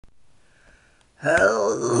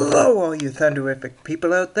Hello, all you Thunderific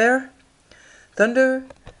people out there. Thunder,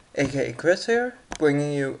 aka Chris here,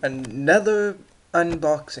 bringing you another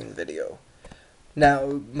unboxing video.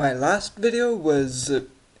 Now, my last video was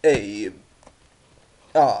a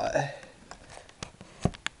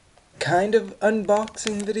kind of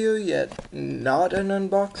unboxing video, yet not an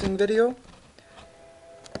unboxing video.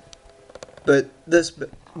 But this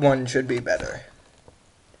one should be better.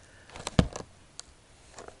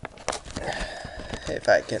 If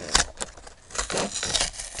I can...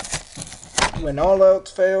 When all else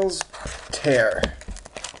fails, tear.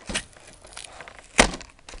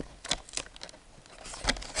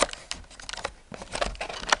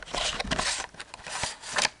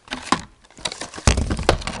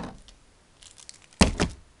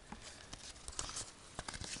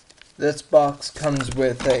 This box comes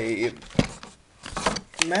with a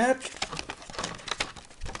map.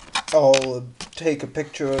 I'll take a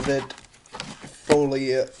picture of it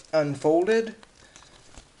fully unfolded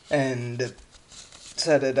and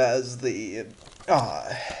set it as the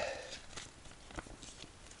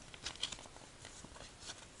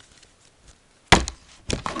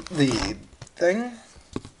thing.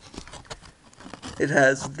 It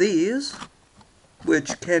has these,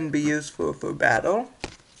 which can be useful for battle.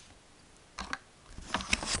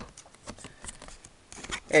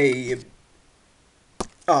 A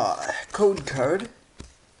code card.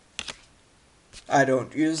 I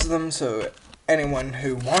don't use them, so anyone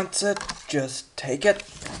who wants it, just take it.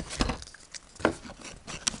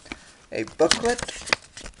 A booklet.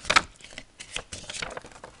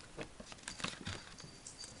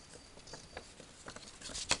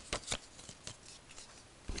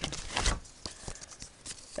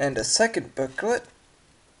 And a second booklet.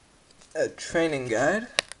 A training guide.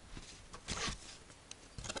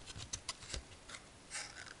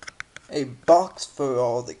 A box for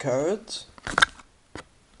all the cards,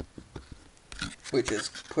 which is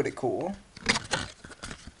pretty cool.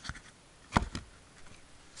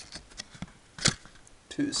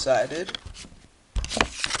 Two-sided.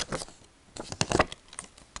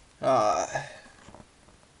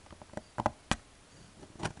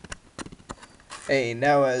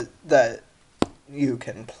 Now that you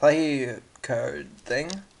can play card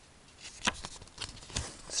thing.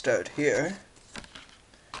 Start here.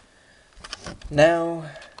 Now,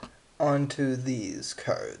 onto these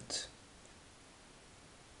cards.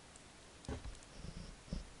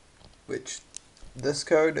 Which, this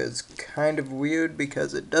card is kind of weird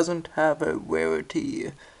because it doesn't have a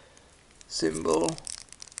rarity symbol.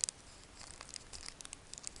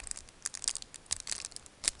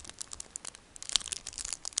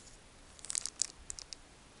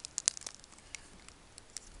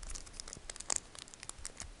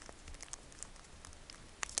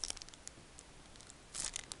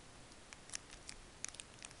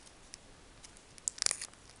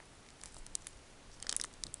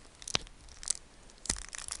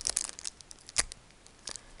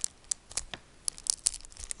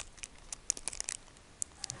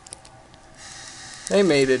 They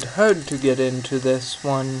made it hard to get into this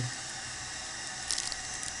one.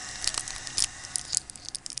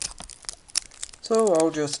 So I'll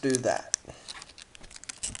just do that.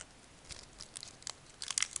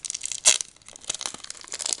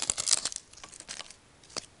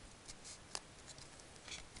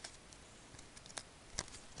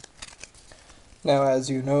 Now, as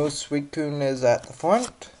you know, Suicune is at the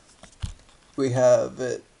front. We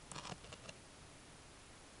have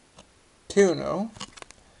Tuno,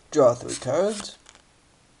 draw 3 cards,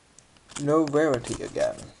 no rarity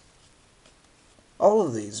again. All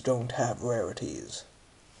of these don't have rarities,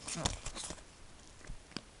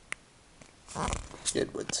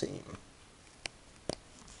 it would seem.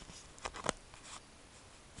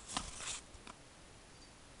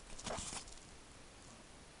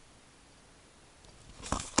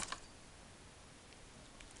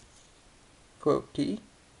 Quirky.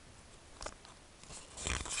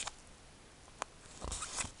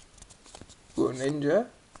 Ninja.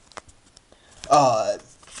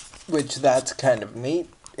 Which that's kind of neat.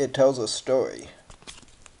 It tells a story.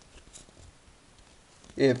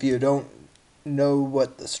 If you don't know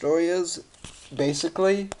what the story is,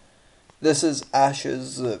 basically, this is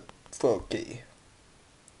Ash's Forky.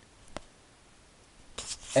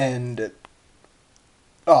 And,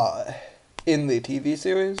 in the TV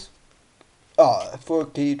series,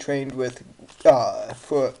 Forky trained with,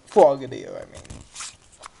 Frogadier, I mean.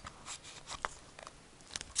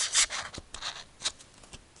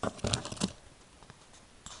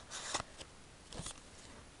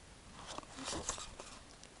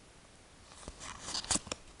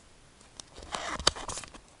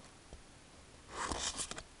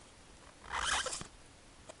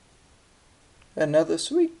 another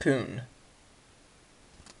Suicune.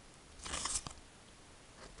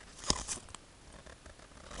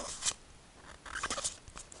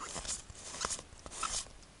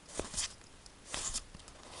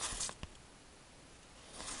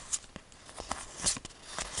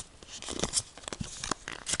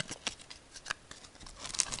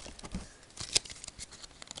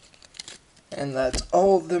 And that's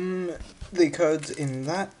all the cards in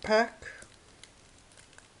that pack.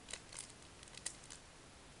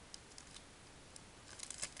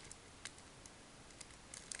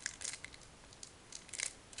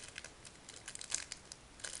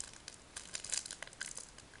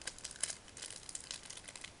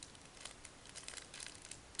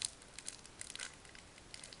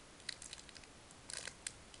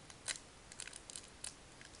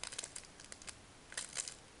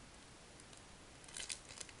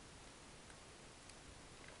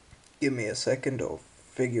 Give me a second, I'll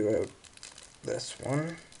figure out this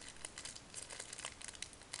one.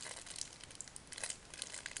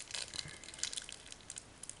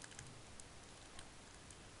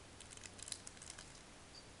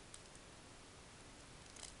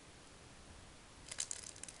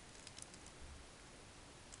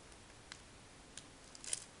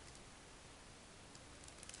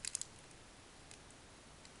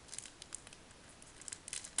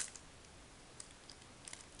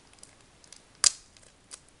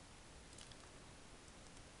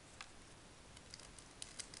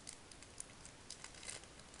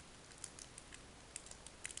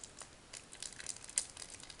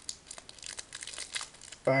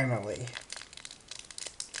 Finally.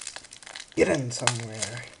 Getting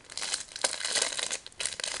somewhere.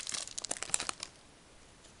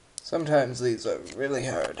 Sometimes these are really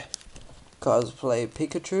hard. Cosplay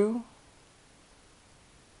Pikachu.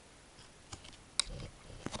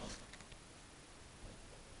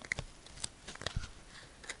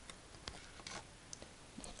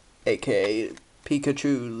 AKA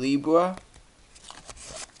Pikachu Libra.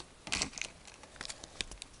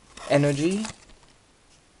 Energy.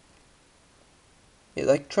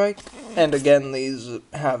 Electrike. And again, these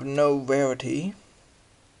have no rarity.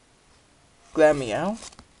 Glameow.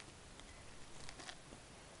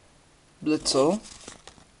 Blitzel.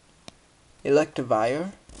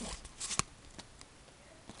 Electivire.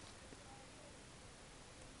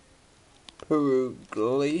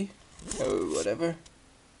 Purugly. Or whatever.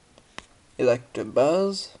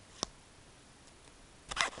 Electabuzz.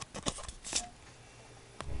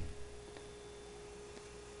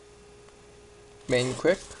 Main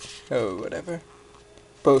Quick, or whatever.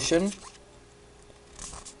 Potion.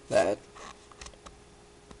 That.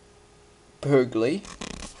 Purgly.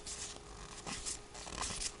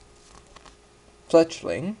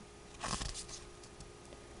 Fletchling.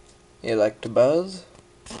 Electabuzz.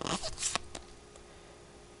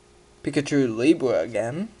 Pikachu Libra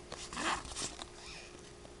again.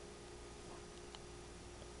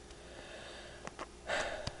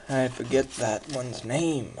 I forget that one's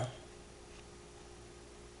name.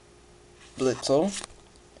 Blitzel.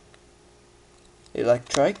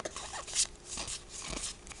 Electrike.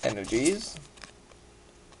 Energies.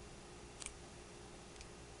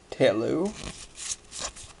 Taillow.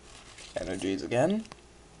 Energies again.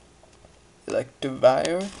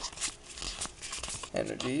 Electivire.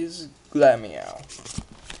 Energies. Glameow.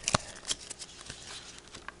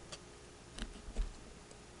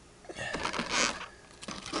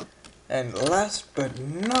 And last but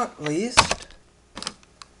not least,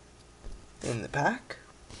 in the pack,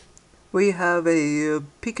 we have a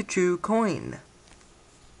Pikachu coin.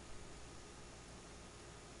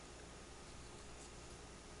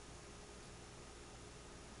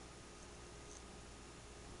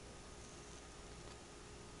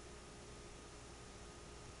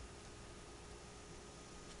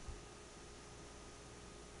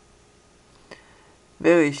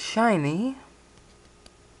 Very shiny.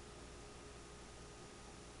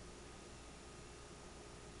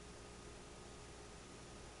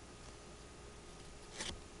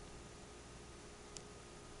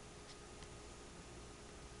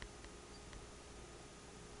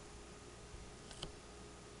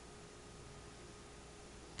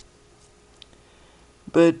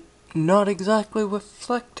 But not exactly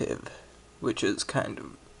reflective, which is kind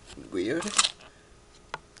of weird.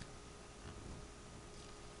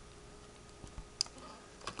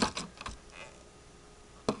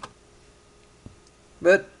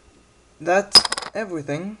 But that's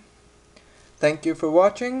everything. Thank you for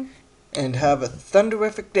watching, and have a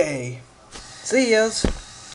thunderific day. See yas!